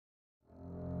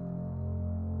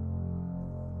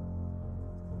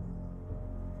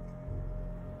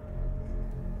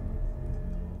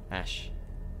Ash.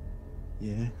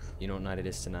 Yeah. You know what night it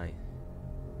is tonight?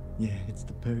 Yeah, it's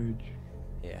the Purge.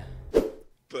 Yeah.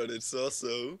 But it's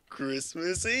also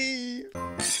Christmas Eve.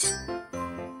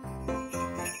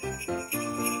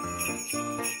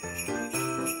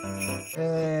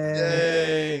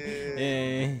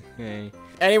 Yay.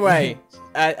 Anyway,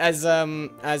 as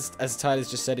Tyler's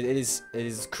just said, it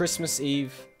is Christmas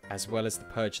Eve as well as the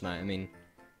Purge night. I mean,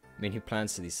 who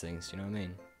plans for these things? You know what I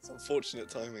mean? It's unfortunate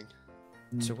timing.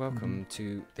 So welcome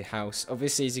to the house.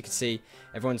 Obviously, as you can see,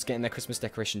 everyone's getting their Christmas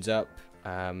decorations up.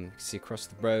 You can see across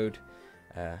the road,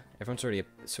 everyone's already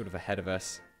sort of ahead of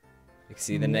us. You can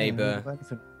see the neighbor.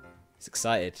 He's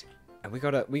excited, and we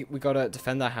gotta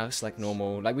defend our house like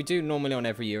normal, like we do normally on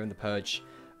every year in the Purge.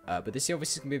 But this year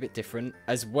obviously is gonna be a bit different,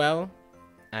 as well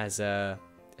as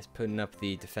putting up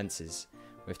the defenses.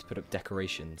 We have to put up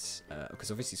decorations because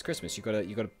obviously it's Christmas. You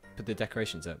gotta put the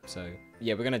decorations up. So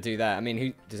yeah, we're gonna do that. I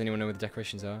mean, does anyone know where the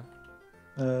decorations are?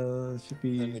 Should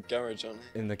be In the garage, aren't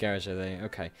they? In the garage, are they?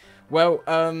 Okay. Well,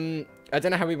 I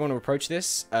don't know how we want to approach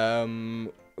this.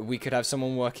 We could have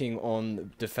someone working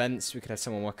on defense. We could have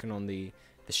someone working on the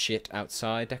shit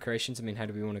outside decorations. I mean, how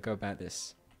do we want to go about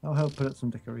this? I'll help put up some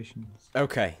decorations.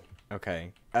 Okay.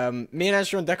 Me and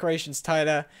Ash are on decorations.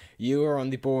 Tyler, you are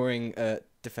on the boring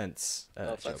defense.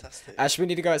 Oh, job. fantastic. Ash, we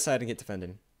need to go outside and get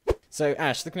defending. So,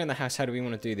 Ash, looking at the house, how do we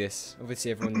want to do this?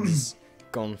 Obviously, everyone's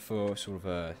gone for sort of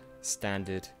a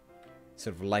standard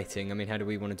sort of lighting. I mean, how do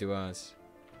we want to do ours?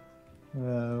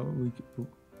 We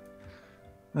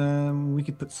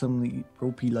could put some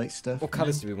ropey light stuff. What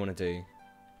colours do we want to do?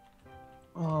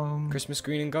 Christmas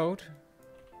green and gold?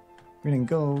 Green and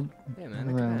gold. Yeah,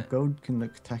 man, look at that. Gold can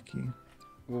look tacky.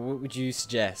 Well, what would you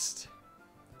suggest?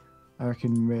 I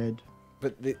reckon red.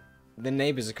 But the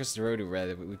neighbours across the road are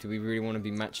red. Do we really want to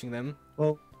be matching them?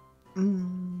 Well,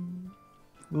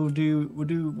 we'll do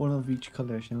one of each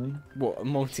colour, shall we? What,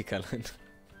 multicoloured?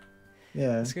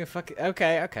 Yeah. Let's go fuck it.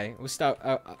 Okay. We'll start.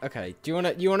 Okay. Do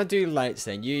you wanna do lights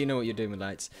then? You know what you're doing with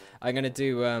lights. I'm gonna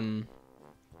do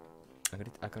I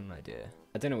got an idea.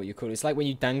 I don't know what you call it. It's like when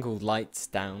you dangle lights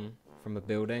down from a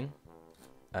building.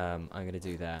 I'm gonna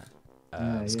do that.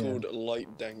 It's called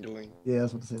light dangling. Yeah,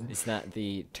 that's what I said. Is that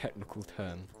the technical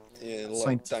term? Yeah,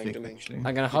 light Scientific, dangling. actually. I'm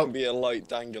gonna You hold. can be a light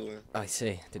dangler. I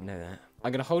see. Didn't know that.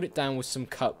 I'm gonna hold it down with some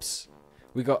cups.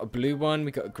 We got a blue one.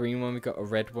 We got a green one. We got a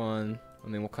red one. I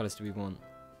mean, what colours do we want?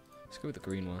 Let's go with the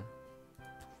green one.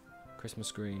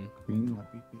 Christmas green. Green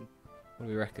might be good. What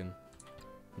do we reckon?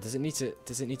 Does it need to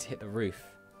hit the roof?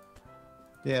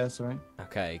 Yeah, that's alright.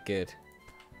 Okay, good.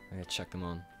 I'm gonna check them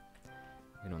on.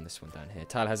 Even on this one down here.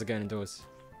 Tyler, how's it going indoors?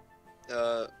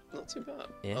 Not too bad.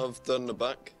 Yeah? I've done the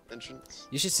back entrance.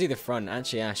 You should see the front.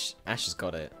 Actually, Ash has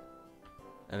got it.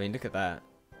 I mean, look at that.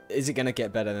 Is it gonna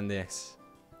get better than this?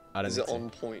 I don't Is think it so. on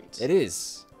point? It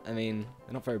is. I mean,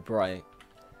 they're not very bright,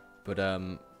 but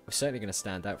we're certainly gonna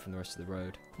stand out from the rest of the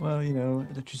road. Well, you know,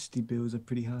 electricity bills are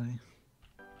pretty high.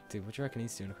 Dude, what do you reckon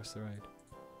he's doing across the road?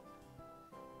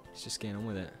 He's just getting on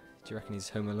with it. Do you reckon he's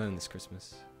home alone this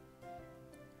Christmas?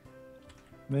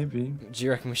 Maybe. Do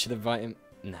you reckon we should invite him?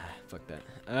 Nah, fuck that.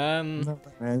 No,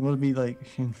 man, we'll be like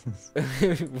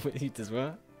He does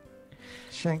what?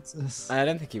 shanks us. I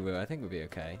don't think he will. I think we'll be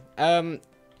okay.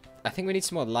 I think we need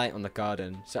some more light on the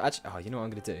garden. So actually, oh, you know what I'm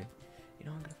gonna do? You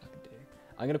know what I'm gonna fucking do?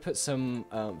 I'm gonna put some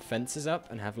fences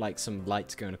up and have like some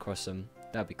lights going across them.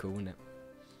 That'd be cool, wouldn't it?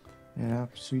 Yeah,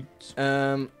 sweet.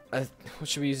 What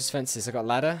should we use as fences? I got a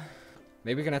ladder.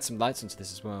 Maybe we can add some lights onto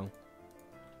this as well.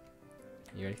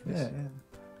 You ready for this? Yeah.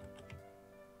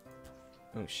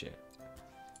 Oh shit.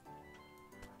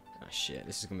 Oh shit,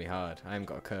 this is gonna be hard. I haven't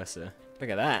got a cursor. Look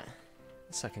at that.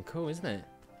 That's fucking cool, isn't it?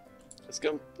 It's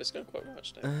going quite well,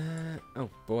 actually. Oh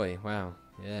boy, wow.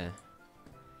 Yeah.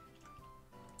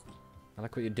 I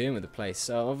like what you're doing with the place.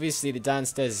 So obviously the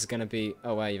downstairs is gonna be.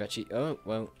 Oh wow, you've actually. Oh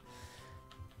well.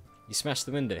 You smashed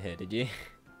the window here, did you?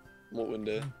 What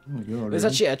window? Oh my God, There's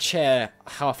really? actually a chair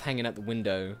half hanging out the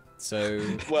window. So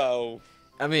Well,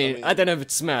 I mean, I don't know if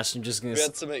it's smashed. I'm just gonna. we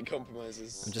had to make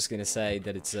compromises. I'm just gonna say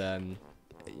that it's I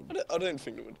don't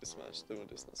think the window's smashed. The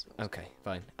window's not smashed. Okay,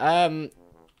 fine.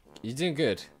 You're doing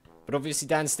good. But obviously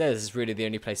downstairs is really the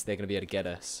only place they're gonna be able to get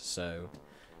us. So,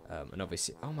 and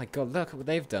obviously, oh my god, look at what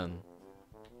they've done.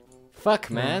 Fuck,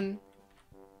 man.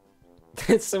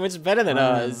 It's so much better than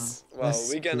ours. Wow,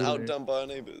 That's we getting cool. outdone by our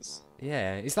neighbours.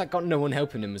 Yeah, he's like got no one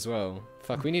helping him as well.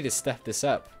 Fuck, we need to step this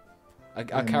up.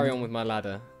 I'll carry on with my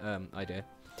ladder idea.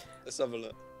 Let's have a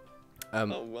look.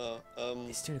 Oh wow.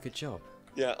 He's doing a good job.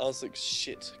 Yeah, ours looks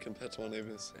shit compared to our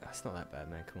neighbours. That's not that bad,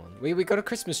 man. Come on. We got a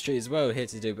Christmas tree as well here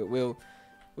to do, but we'll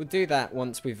do that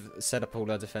once we've set up all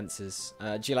our defences.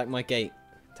 Do you like my gate,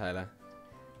 Tyler?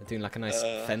 Doing like a nice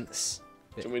fence.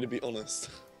 Do you want me to be honest?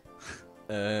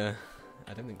 I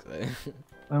don't think so.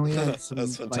 And we had some,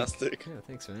 That's fantastic. Yeah,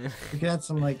 thanks, man. We could add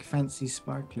some like fancy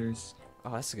sparklers.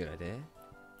 Oh, that's a good idea.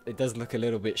 It does look a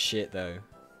little bit shit though.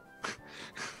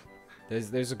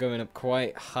 Those are going up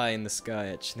quite high in the sky,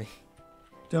 actually.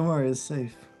 Don't worry, it's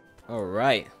safe. All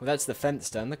right. Well, that's the fence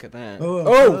done. Look at that.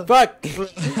 Oh, Fuck!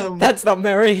 That's not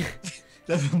merry.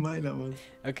 Never mind that one.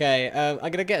 Okay. I'm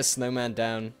gonna get a snowman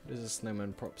down. There's a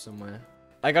snowman prop somewhere.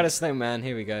 I got a snowman.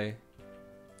 Here we go.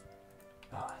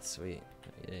 Oh, sweet.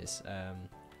 There it is. I'm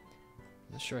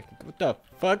not sure I can. What the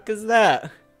fuck is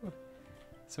that?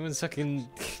 Someone's fucking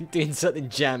doing something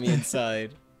jammy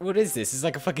inside. What is this? It's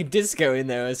like a fucking disco in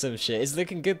there or some shit. It's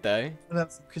looking good though.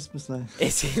 That's Christmas light.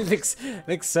 It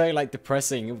looks so like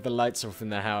depressing with the lights off in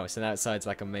the house and outside's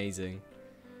like amazing.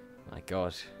 My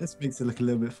god. This makes it look a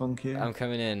little bit funkier. I'm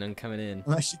coming in. I'm coming in.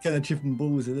 I'm actually kind of tripping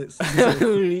balls. It looks.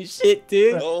 Holy shit,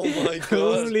 dude. Oh my god.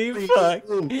 Holy fuck.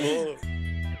 Oh.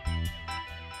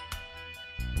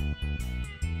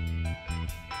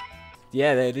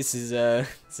 Yeah, this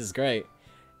is great.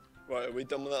 Right, are we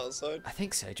done with outside? I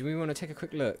think so. Do we want to take a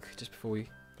quick look just before we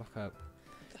lock up?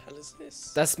 What the hell is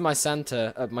this? That's my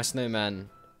Santa, my snowman.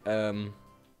 What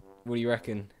do you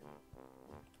reckon?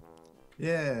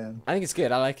 Yeah. I think it's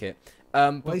good. I like it.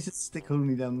 Why is it stick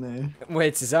only down there? Well,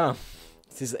 it's his arm.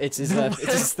 It's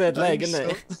his third leg,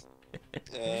 isn't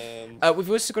it?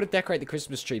 We've also got to decorate the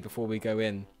Christmas tree before we go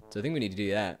in, so I think we need to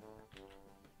do that.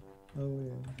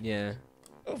 Oh yeah. Yeah.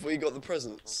 Oh, have we got the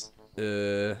presents?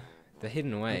 They're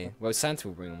hidden away. Well, Santa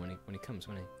will bring them when he comes,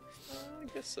 won't he? I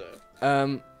guess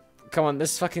so. Come on,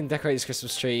 let's fucking decorate this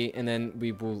Christmas tree, and then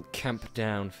we will camp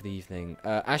down for the evening.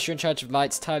 Ash, you're in charge of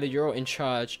lights. Tyler, you're in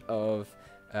charge of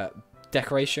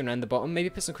decoration around the bottom. Maybe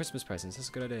put some Christmas presents. That's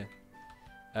a good idea.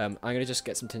 I'm gonna just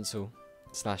get some tinsel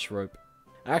 / rope.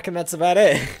 I reckon that's about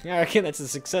it. I reckon that's a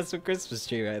successful Christmas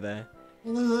tree right there.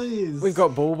 What are these? We've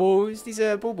got baubles. These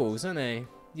are baubles, aren't they?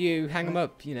 You hang them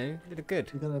up, you know, they look good.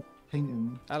 We gotta paint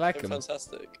them. I like They're them.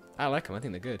 fantastic. I like them. I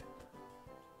think they're good.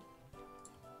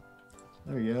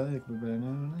 There we go. They look a bit better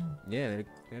now, don't Yeah,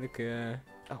 they look.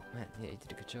 Oh man, yeah, you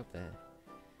did a good job there.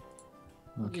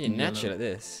 they? You're natural at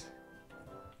this.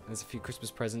 There's a few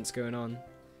Christmas presents going on.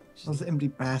 Those empty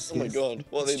Oh baskets. my god,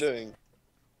 what are they doing?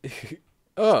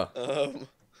 Oh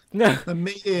no! A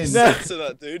meeting. No. Censor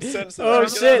that, dude. Censor Oh, that.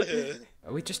 Get shit. out of here.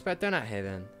 Are we just about done out here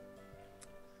then?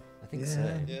 I think Yeah.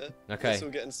 so. Yeah. Okay. Let's all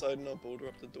get inside and I'll border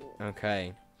up the door.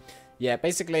 Okay. Yeah,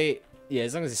 basically, yeah,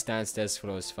 as long as it's downstairs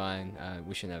floor is fine.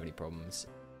 We shouldn't have any problems.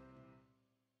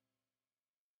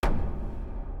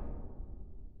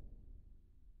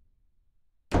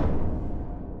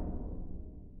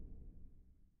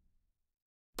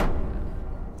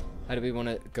 How do we want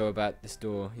to go about this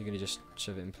door? You're gonna just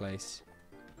shove it in place.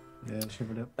 Yeah,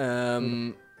 shove it up.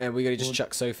 And we're gonna just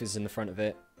chuck sofas in the front of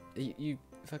it. You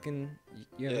fucking.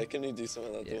 Yeah, can you do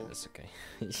something like that Yeah, door? that's okay.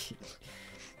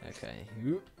 Okay.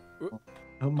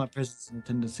 I hope my present's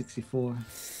Nintendo 64.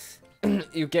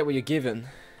 You get what you're given,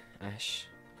 Ash.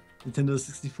 Nintendo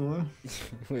 64?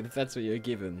 Well, if that's what you're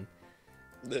given.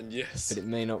 Then yes. But it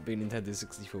may not be Nintendo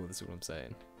 64, that's all I'm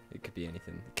saying. It could be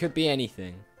anything. It could be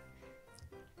anything.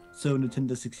 So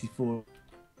Nintendo 64.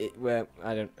 Well,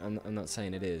 I'm not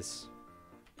saying it is.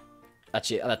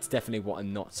 Actually, that's definitely what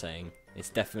I'm not saying. It's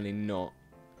definitely not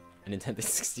a Nintendo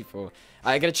 64.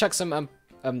 I gotta chuck some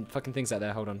fucking things out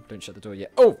there. Hold on, don't shut the door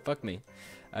yet. Oh, fuck me.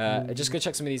 Just go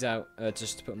check some of these out,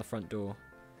 just to put on the front door.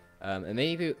 And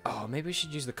maybe we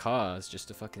should use the cars just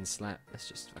to fucking slap. Let's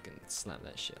just fucking slap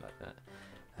that shit like that.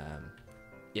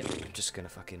 Yeah, I'm just gonna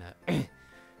fucking.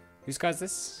 Whose car's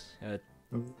this?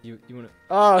 You wanna?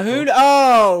 Oh, who?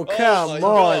 Oh, come my on!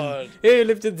 God. Who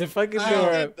lifted the fucking Who door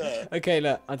did up? that? Okay,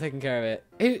 look, I'm taking care of it.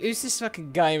 Who's this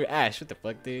fucking guy, Ash? What the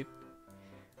fuck, dude?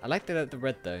 I like the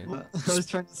red though. What? I was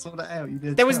trying to sort that out. You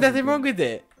did. There was nothing wrong with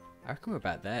it. I reckon we're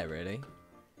about there, really.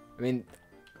 I mean,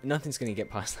 nothing's gonna get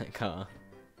past that car.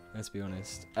 Let's be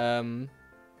honest.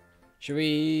 Should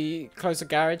we close the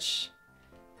garage?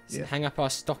 Yeah. Hang up our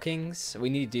stockings? We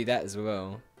need to do that as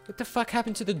well. What the fuck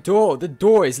happened to the door? The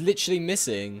door is literally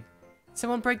missing. Did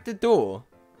someone break the door?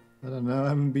 I don't know. I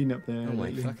haven't been up there. Oh my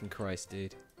lately. fucking Christ,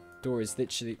 dude. Door is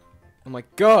literally... Oh my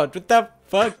god, what the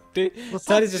fuck, dude? What's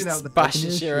Tyler's happening out just the bashing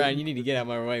fucking shit issue? around. You need to get out of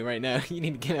my way right now. You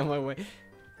need to get out of my way.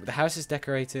 The house is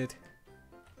decorated.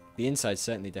 The inside's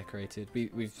certainly decorated.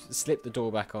 We've slipped the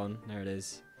door back on. There it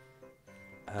is.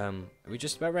 Are we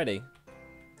just about ready?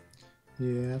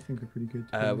 Yeah, I think we're pretty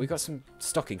good. We got some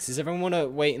stockings. Does everyone want to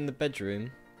wait in the bedroom?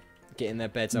 Get in their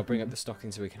beds. I'll bring up the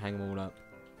stockings so we can hang them all up.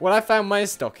 Well, I found my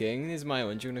stocking. Here's my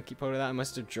one. Do you want to keep hold of that? I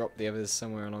must have dropped the others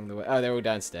somewhere along the way. Oh, they're all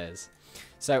downstairs.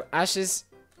 So, Ash's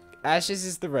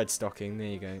is the red stocking. There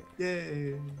you go.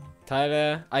 Yay.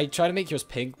 Tyler, I tried to make yours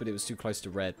pink, but it was too close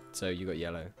to red, so you got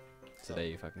yellow. So there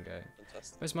you fucking go.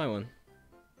 Fantastic. Where's my one?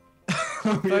 Oh,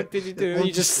 What the fuck did you do?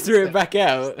 You just threw it back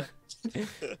out.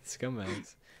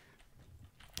 Scumbags.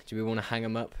 Do we want to hang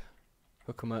them up?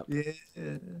 Hook them up? Yeah.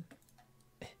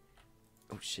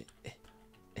 Oh shit.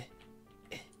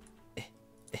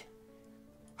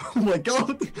 Oh my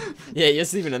god. Yeah, you're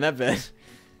sleeping on that bed.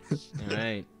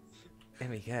 Alright. There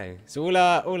we go. So all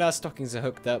our stockings are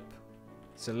hooked up.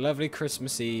 It's a lovely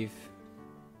Christmas Eve.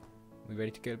 We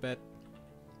ready to go to bed?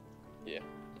 Yeah.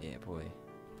 Yeah, boy.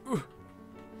 Ooh.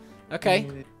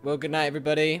 Okay. Well, good night,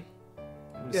 everybody.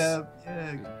 Yeah.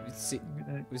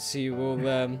 We'll see you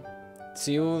all.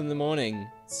 See you all in the morning.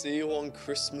 See you on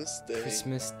Christmas Day.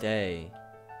 Christmas Day.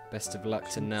 Best of luck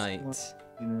tonight.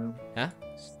 You know. Huh?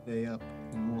 Stay up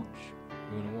and watch.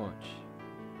 You wanna watch?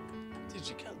 Dude,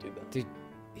 you can't do that. Dude,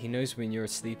 he knows when you're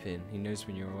sleeping. He knows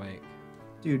when you're awake.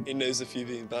 Dude. He knows if you're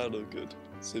being bad or good.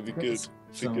 So be good, That's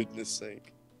for some- goodness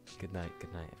sake. Good night,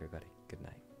 everybody. Good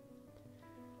night.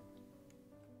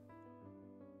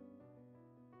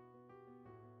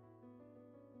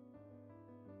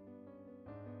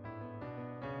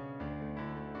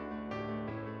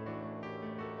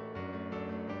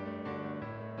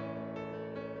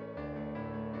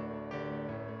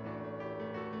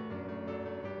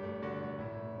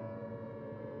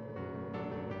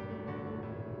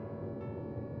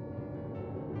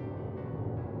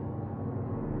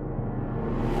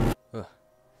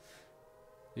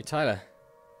 You Tyler,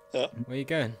 Huh? where you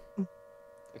going?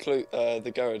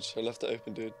 The garage. I left it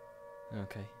open, dude.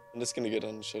 Okay. I'm just gonna get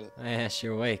on and shut it. Yes,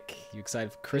 you're awake. You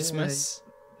excited for Christmas?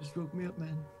 Just woke me up,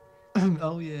 man.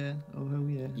 Oh yeah. Oh hell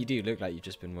yeah. You do look like you've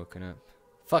just been woken up.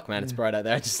 Fuck man, it's Yeah. bright out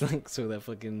there. I just like saw that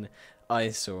fucking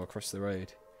eyesore across the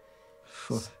road.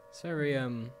 Phew. It's very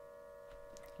Look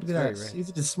It's at very that. red. You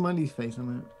did a smiley face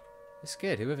on it. It's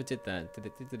good. Whoever did that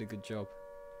did a good job.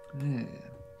 Yeah.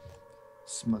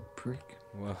 Smug prick.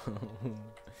 Well,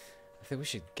 I think we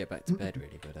should get back to bed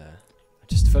really, but I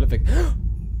just feel a bit.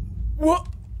 What?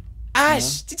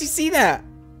 Ash, did you see that?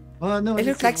 Oh no. It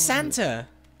looked like Santa.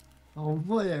 Oh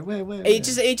where? It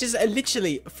just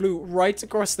literally flew right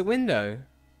across the window.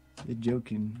 You're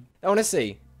joking.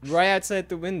 Honestly, right outside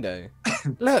the window.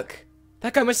 Look,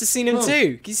 that guy must have seen him Whoa.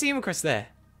 too. Can you see him across there?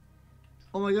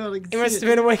 Oh my god, I can He see must it. have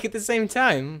been awake at the same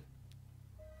time.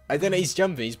 I don't know. He's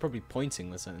jumping. He's probably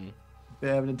pointing or something.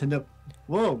 Yeah, Nintendo.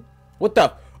 Whoa. What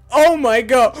the? Oh my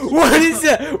god! What is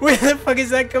that? Where the fuck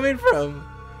is that coming from?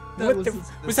 That What the?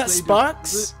 was Was that Play-Doh.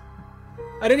 sparks?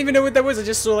 I don't even know what that was. I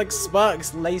just saw like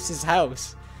sparks lace his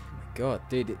house. Oh my god,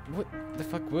 dude! What the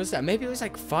fuck was that? Maybe it was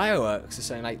like fireworks or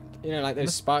something. Like like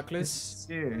those sparklers.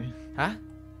 Cheer. Huh?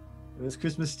 It was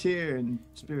Christmas cheer and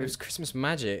It spirit. was Christmas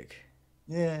magic.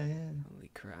 Yeah. Holy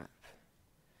crap!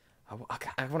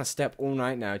 I want to stay up all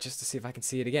night now just to see if I can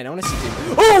see it again. I want to see it.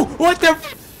 Oh! What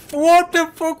the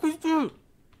fuck was that?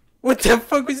 What the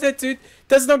fuck was that, dude?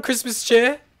 That's not Christmas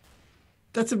cheer.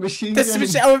 That's a machine That's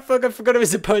gun. oh fuck! I forgot it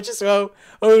was a punch as well.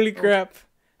 Holy crap!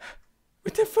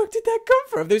 Where the fuck did that come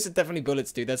from? Those are definitely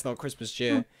bullets, dude. That's not Christmas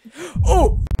cheer.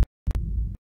 Oh!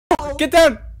 Get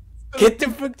down! Get the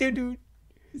fuck down, dude!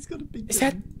 He's got a big Is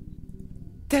gun.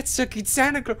 that's fucking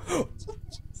Santa Claus?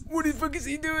 What the fuck is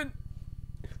he doing?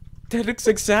 That looks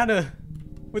like Santa.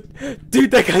 What?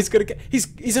 Dude, that guy's gonna get.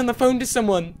 He's on the phone to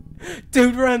someone.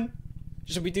 Dude, run!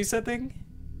 Should we do something?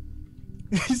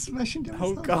 He's smashing down.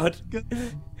 Oh his god.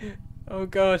 gun. Oh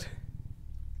god.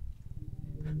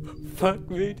 Fuck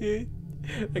me, dude.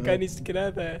 That guy needs to get out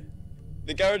of there.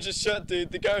 The garage is shut,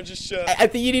 dude. The garage is shut. I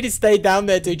think you need to stay down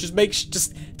there, dude. Just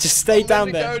just stay I'm in down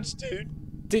the there. garage,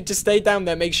 dude. Dude, just stay down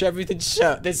there. Make sure everything's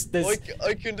shut.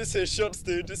 I can just hear shots,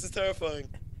 dude. This is terrifying.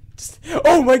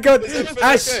 Oh my god, Is everything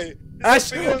Ash! okay? Is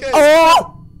Ash! everything okay?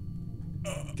 Oh!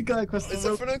 The guy across the Is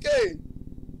road. everything okay?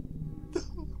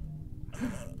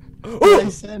 Oh! Hey,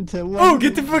 Santa. Oh,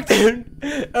 get the fuck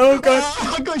down! Oh god,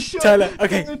 Ah, I got shot. Tyler.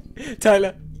 Okay,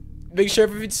 Tyler, make sure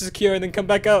everything's secure and then come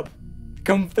back up.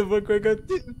 Come the fuck back up.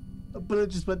 A bullet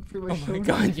just went through my Oh shoulder. my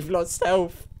god, you've lost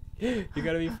health. You're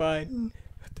gonna be fine.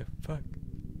 What the fuck?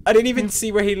 I didn't even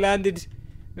see where he landed.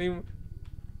 I mean,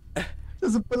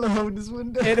 There's a bullet hole in his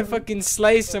window. he had to fucking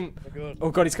slay some. Oh my god. Oh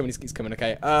god, he's coming. He's coming.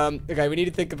 Okay. Okay, we need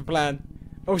to think of a plan.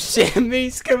 Oh shit,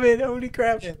 he's coming. Holy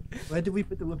crap. Yeah. Where did we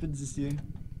put the weapons this year?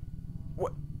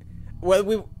 What?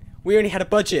 Well, we only had a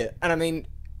budget, and I mean,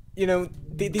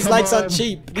 these Come lights on. aren't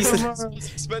cheap. These Come on.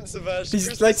 It's expensive, Ash. These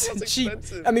Christmas lights was aren't cheap.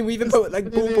 expensive. I mean, we even put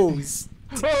like baubles.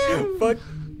 Oh. Fuck.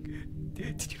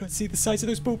 Did you not see the size of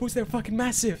those baubles? They were fucking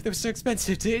massive. They were so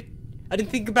expensive, dude. I didn't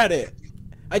think about it.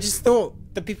 I just thought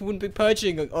that people wouldn't be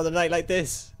purging on a night like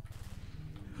this.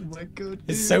 Oh my god.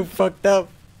 It's dude. so fucked up.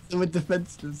 So we're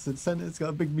defenseless, and Santa's got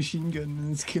a big machine gun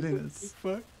and it's killing us.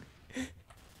 Fuck.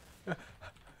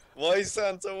 Why,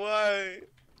 Santa? Why?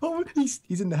 Oh, he's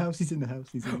in the house. He's in the house.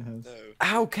 He's in the house. No.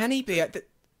 How can he be at the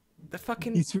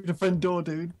fucking? He's through the front door,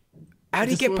 dude. How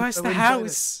do you just get won't past go the inside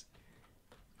house?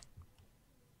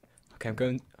 Okay, I'm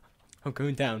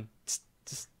going down.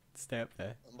 Just stay up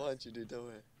there. I'm behind you, dude. Don't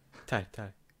worry. Ty.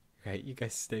 Okay, you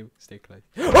guys stay close.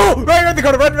 Oh! Right around the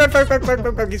corner! Run!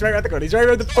 He's right around the corner. He's right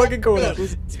around the fucking corner.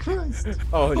 Jesus Christ.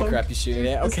 Oh, holy crap, you're shooting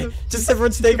it. Okay, just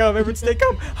everyone stay calm. Everyone stay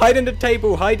calm. Hide under the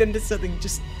table. Hide under something.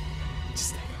 Just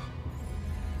stay calm.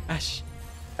 Ash.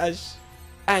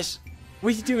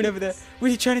 What are you doing over there? What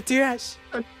are you trying to do, Ash?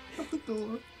 At the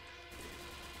door.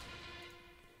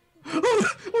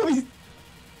 Oh, he's...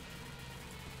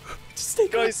 Just stay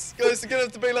calm. Guys, you're gonna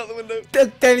have to bail out the window.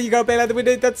 There you go, bail out the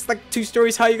window. That's like 2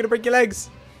 stories high. You're gonna break your legs.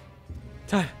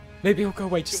 Ty, maybe he'll go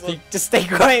away. Just stay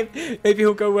quiet. Maybe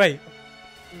he'll go away.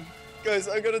 Guys,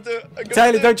 I'm gonna do it.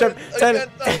 Tyler, don't jump. Tyler,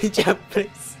 don't jump,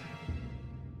 please.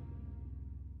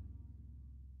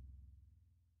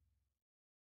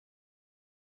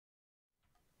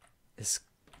 It's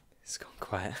gone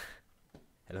quiet.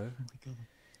 Hello? Oh my god.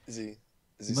 Is he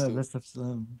Well, still? let's have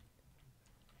some.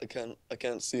 I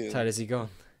can't see him. Tyler's he gone?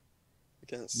 I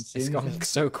can't see It's See gone anything?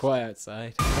 so quiet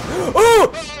outside.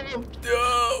 Oh!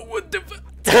 Oh! What the fuck?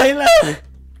 Tyler!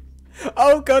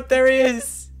 Oh god, there he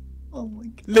is! Oh my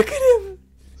god. Look at him!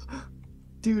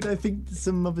 Dude, I think there's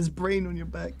some of his brain on your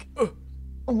back. Oh.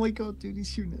 Oh my god, dude, he's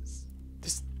shooting us.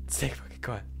 Just stay fucking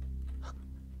quiet.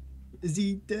 Is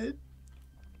he dead?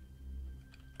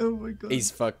 Oh my god.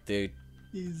 He's fucked, dude.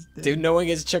 He's dead. Dude, no one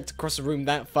gets chucked across the room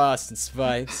that fast and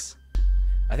survives.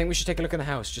 I think we should take a look in the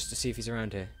house just to see if he's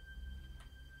around here.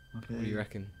 Okay. What do you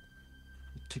reckon?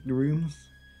 Check the rooms.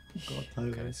 God, Tyler.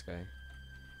 Okay, let's go.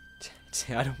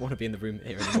 I don't want to be in the room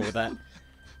here anymore with that.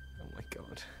 Oh my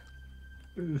god.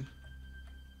 Ugh.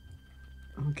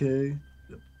 Okay.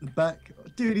 The back.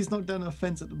 Dude, he's knocked down our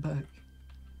fence at the back.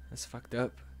 That's fucked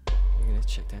up. I'm gonna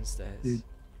check downstairs. Dude,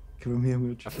 come here, I'm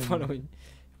gonna I'm check. following.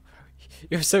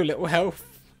 You have so little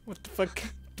health. What the fuck?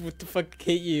 What the fuck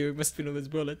hit you? It must have been all those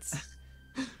bullets.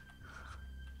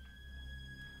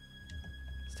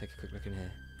 Let's take a quick look in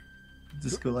here.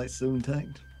 Just got like so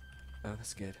intact. Oh,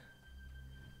 that's good.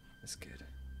 That's good.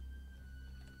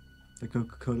 The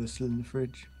Coca-Cola's still in the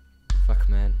fridge. Fuck,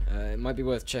 man. It might be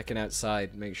worth checking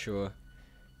outside. Make sure.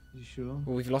 You sure?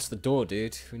 Well, we've lost the door,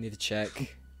 dude. We need to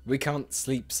check. We can't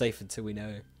sleep safe until we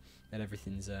know that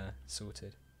everything's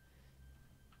sorted.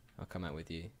 I'll come out with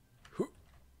you.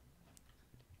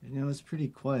 You know, it's pretty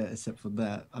quiet except for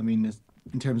that. I mean,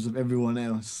 in terms of everyone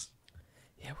else.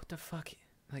 Yeah, what the fuck?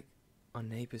 Like, our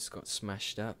neighbours got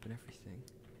smashed up and everything.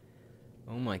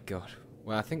 Oh my god.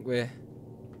 Well, I think we're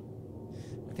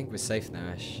safe now,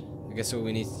 Ash. I guess all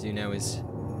we need to do now is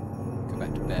go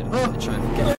back to bed and try and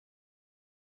forget.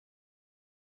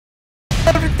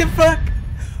 What the fuck?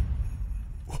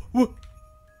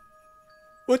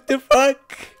 What the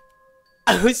fuck?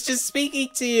 I was just speaking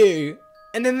to you,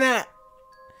 and then that.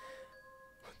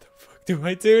 What the fuck do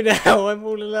I do now? I'm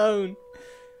all alone.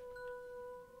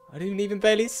 I didn't even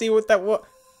barely see what that was.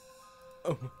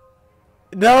 Oh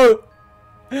no!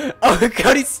 Oh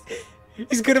god, he's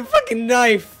got a fucking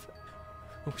knife.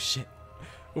 Oh shit!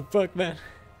 Oh fuck, man.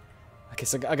 Okay,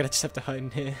 so I gotta just have to hide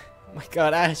in here. Oh my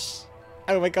god, Ash!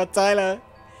 Oh my god, Tyler!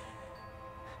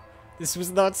 This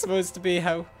was not supposed to be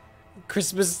how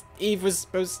Christmas Eve was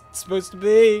supposed to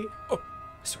be. Oh,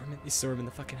 I saw him. He saw him in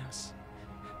the fucking house.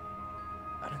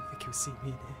 I don't think he'll see me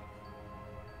in here.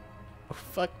 Oh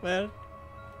fuck, man.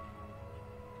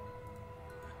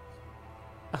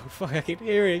 Oh fuck, I can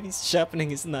hear him. He's sharpening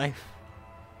his knife.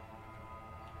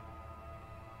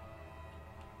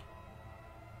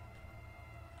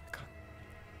 I can't.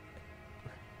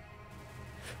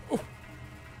 Oh.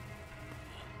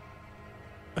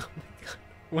 Oh my god.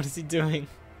 What is he doing?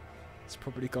 He's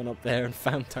probably gone up there and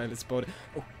found Tyler's body.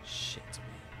 Oh shit.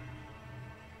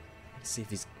 I'm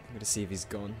gonna see if he's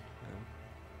gone.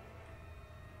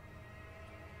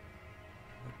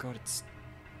 Oh god, it's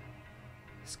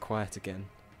quiet again.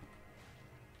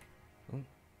 Oh,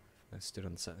 I stood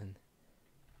on something.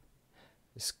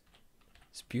 It's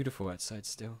beautiful outside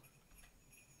still.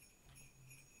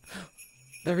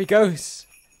 There he goes.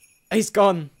 He's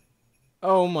gone.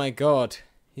 Oh my god,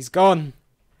 he's gone.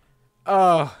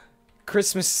 Oh,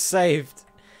 Christmas saved.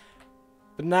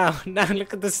 But now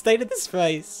look at the state of this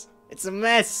place. It's a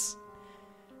mess.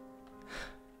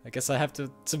 guess I have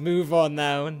to move on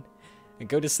now and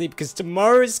go to sleep, because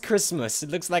tomorrow is Christmas. It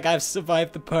looks like I've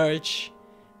survived the purge.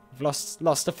 I've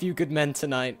lost a few good men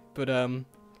tonight, but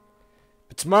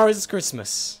tomorrow is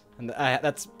Christmas, and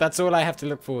that's all I have to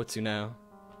look forward to now.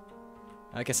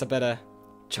 I guess I better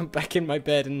jump back in my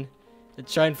bed and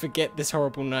try and forget this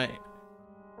horrible night.